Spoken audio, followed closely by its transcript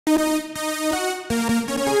Hyvä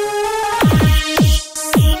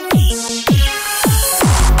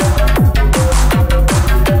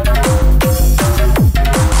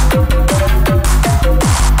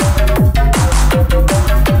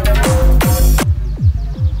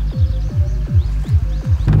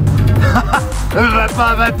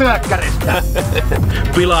päivä työkkäristä.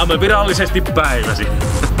 Pilaamme virallisesti päiväsi.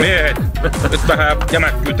 Miehet, nyt vähän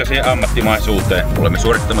jämäkkyyttä siihen ammattimaisuuteen. Olemme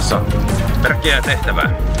suorittamassa tärkeää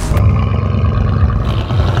tehtävää.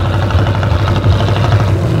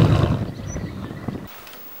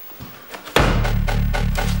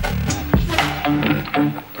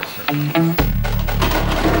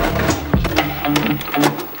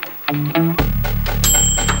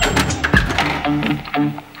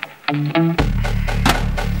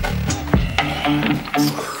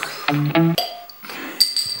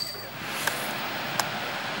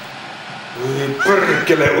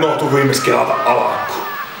 Perkele, unohtu viimeis kelata alkuun.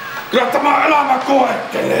 Kyllä tämä elämä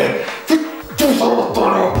koettelee. Vittu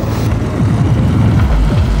saatana.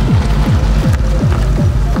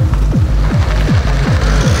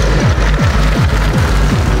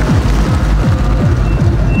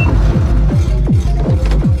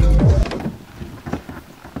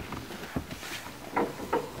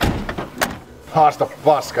 Haasta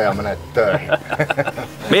paska ja mene töihin.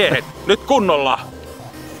 Miehet, nyt kunnolla!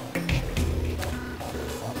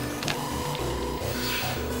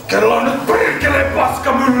 Kello on nyt perkele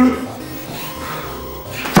paskamylly!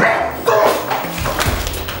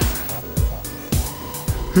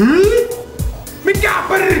 Mikä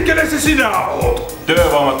perkele se sinä oot?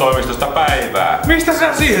 Työvoimatoimistosta päivää. Mistä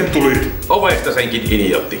sä siihen tulit? Ovesta senkin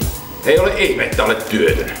idiotti. Ei ole ihme, että olet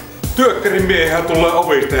työtön. Työkkärin miehän tulee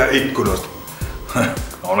ovista ja ikkunoista.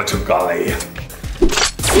 Onneksi on kalia.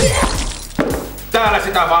 Täällä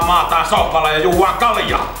sitä vaan maataan sohvalla ja juuaan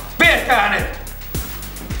kaljaa. Viekää hänet!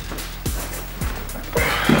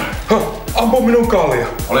 Ampu minun kalja.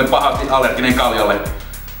 Olen pahasti allerginen kaljalle.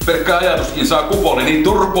 Pelkkä ajatuskin saa kupoli niin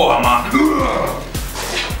turpoamaan.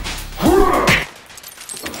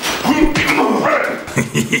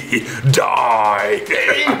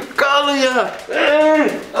 Die! Kalja!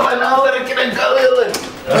 Olen allerginen kaljalle.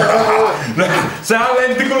 Sehän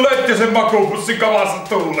lenti kun lötti sen makuupussin kavassa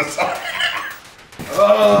tullessa.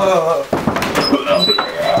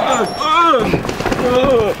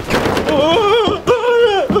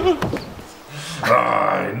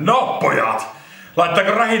 Ai, no pojat!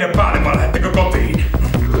 Laittaako rähinä päälle vai lähettekö kotiin?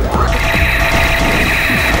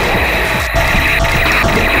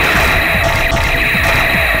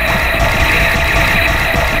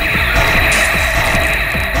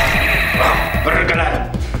 Perkele!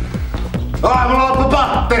 Mulla loppu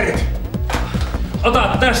patterit!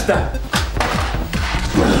 Ota tästä!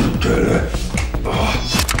 Perkele!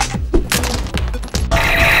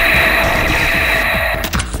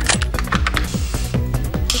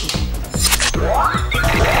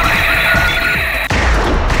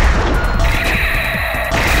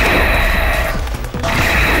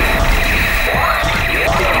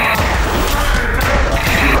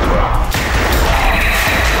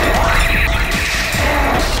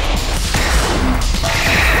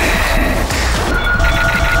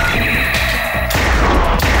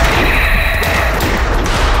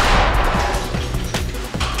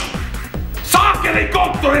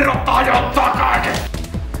 Konttorirotta hajottaa kaiken!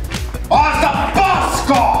 Asta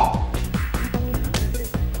paskaa!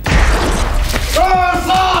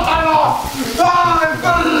 Saatana! Ai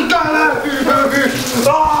perkele!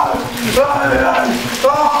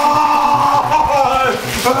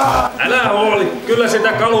 Älä huoli, kyllä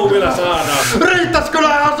sitä kaluvilla saadaan. Riittäis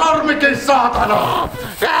kyllä ihan sormikin, saatana!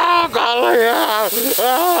 Kalja!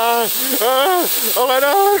 Olen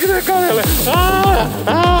allerginen kaljalle!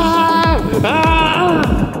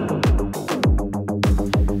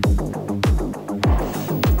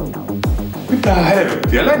 Mitä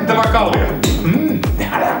helvettiä? Lentävä kalja!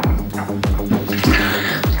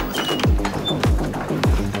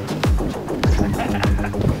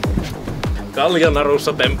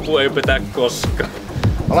 Kaljanarussa temppu ei petä koskaan.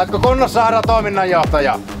 Oletko kunnossa, herra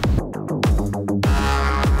toiminnanjohtaja?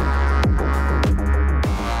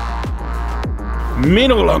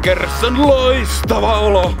 Minulla on kerrassaan loistava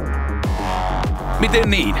olo. Miten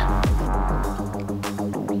niin?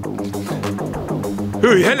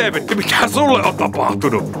 Hyi helvetti, mikä sulle on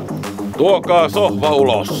tapahtunut? Tuokaa sohva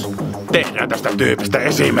ulos. Tehdään tästä tyypistä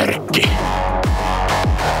esimerkki.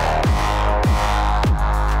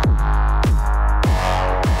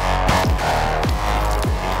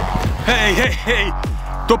 Hei!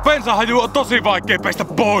 Tuo bensahaju on tosi vaikea pestä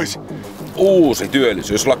pois. Uusi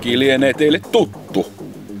työllisyyslaki lienee teille tuttu.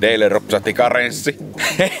 Teille ropsahti karenssi.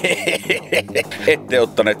 Ette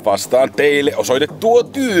ottaneet vastaan teille osoitettua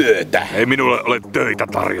työtä. Ei minulle ole töitä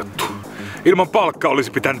tarjottu. Ilman palkkaa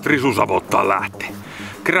olisi pitänyt risusavottaa lähteä.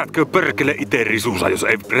 Kerätkö perkele ite risunsa, jos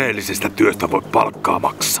ei rehellisestä työstä voi palkkaa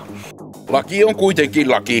maksaa? Laki on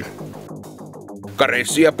kuitenkin laki.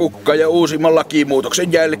 Karenssi ja pukka ja uusimman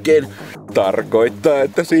lakimuutoksen jälkeen tarkoittaa,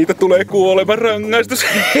 että siitä tulee kuolemanrangaistus.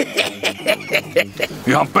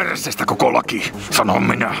 Ihan persestä koko laki, sanon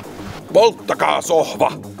minä. Polttakaa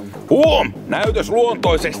sohva. Huom, näytös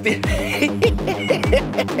luontoisesti.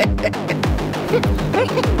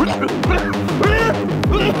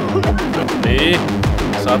 Niin,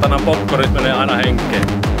 saatanan popcornit menee aina henkeen.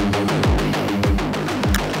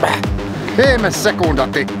 Viime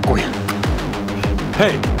sekundatikkuja.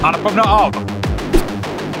 Hei, annapa minä auton.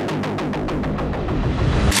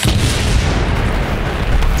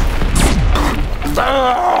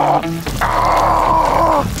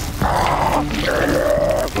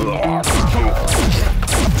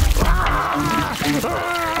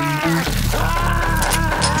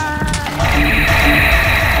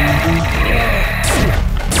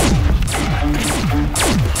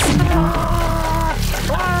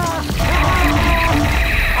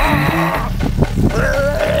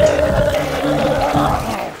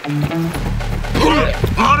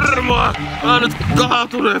 Armoa! Mä nyt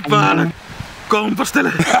kaatuneen päälle.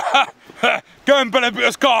 Kompastele. Kömpelempi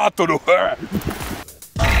jos kaatunut.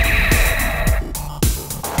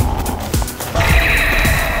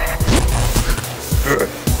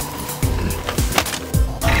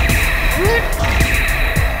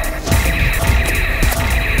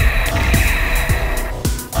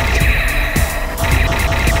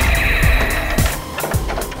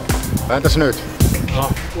 Entäs nyt?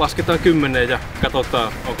 No, lasketaan 10 ja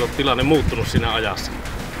katsotaan, onko tilanne muuttunut siinä ajassa.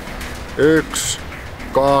 1,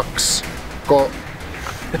 2,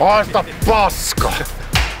 Haista paska!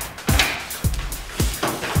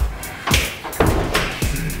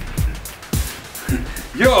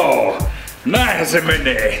 Joo, näinhän se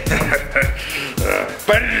menee.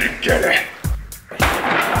 Perkele!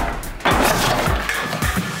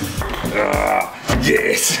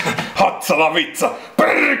 Jees, hatsala vitsa,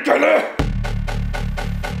 perkele!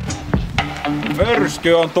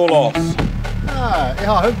 Myrsky on tulossa.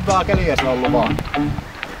 Ihan hyvää keliä se on luvaa.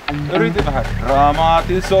 Yritin vähän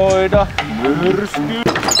dramatisoida. Myrsky.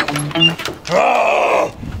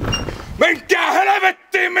 Menkää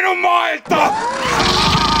helvettiin minun mailta!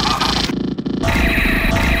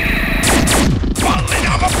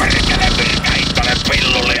 Vallinaama perkele virka ittole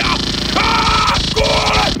pillulia.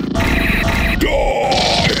 Kuole!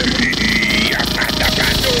 Ja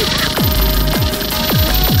mätäpäty!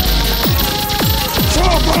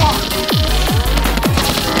 Saatana!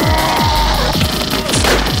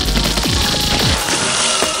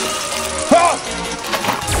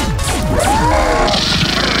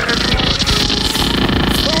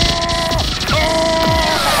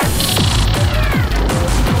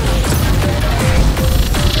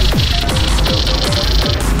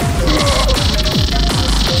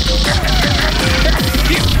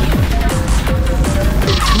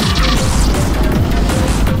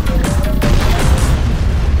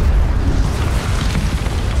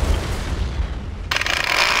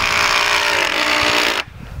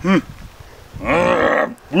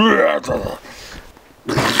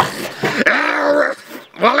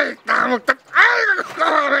 Valittaa, mutta aika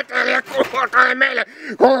kilometriä kulkee meille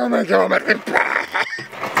 3 kilometrin päähän.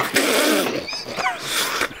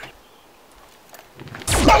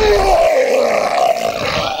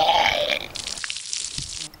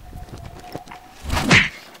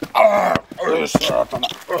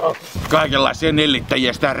 Kaikenlaisia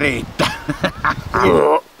nellittäjiä sitä riittää.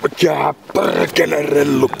 Mikä perkele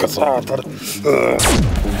rellukka saatana.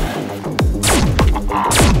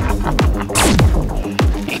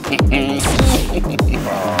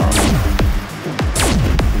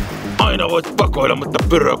 Aina voit pakoilla, mutta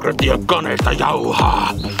byrokratian kaneesta jauhaa.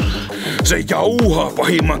 Se jauhaa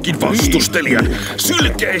pahimmankin vastustelijan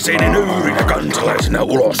sylkeisenä nöyrinä kansalaisena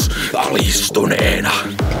ulos alistuneena.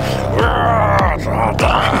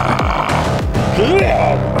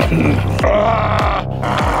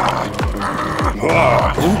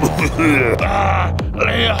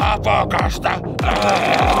 Lihapokasta.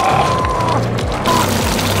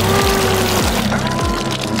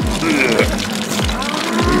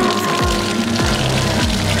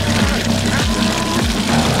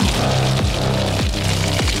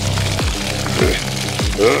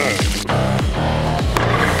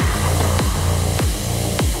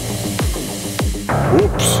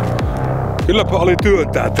 Ups. Kylläpä oli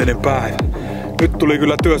työntäyteinen päivä. Nyt tuli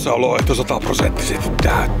kyllä työssäoloehto 100%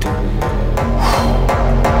 täyttä.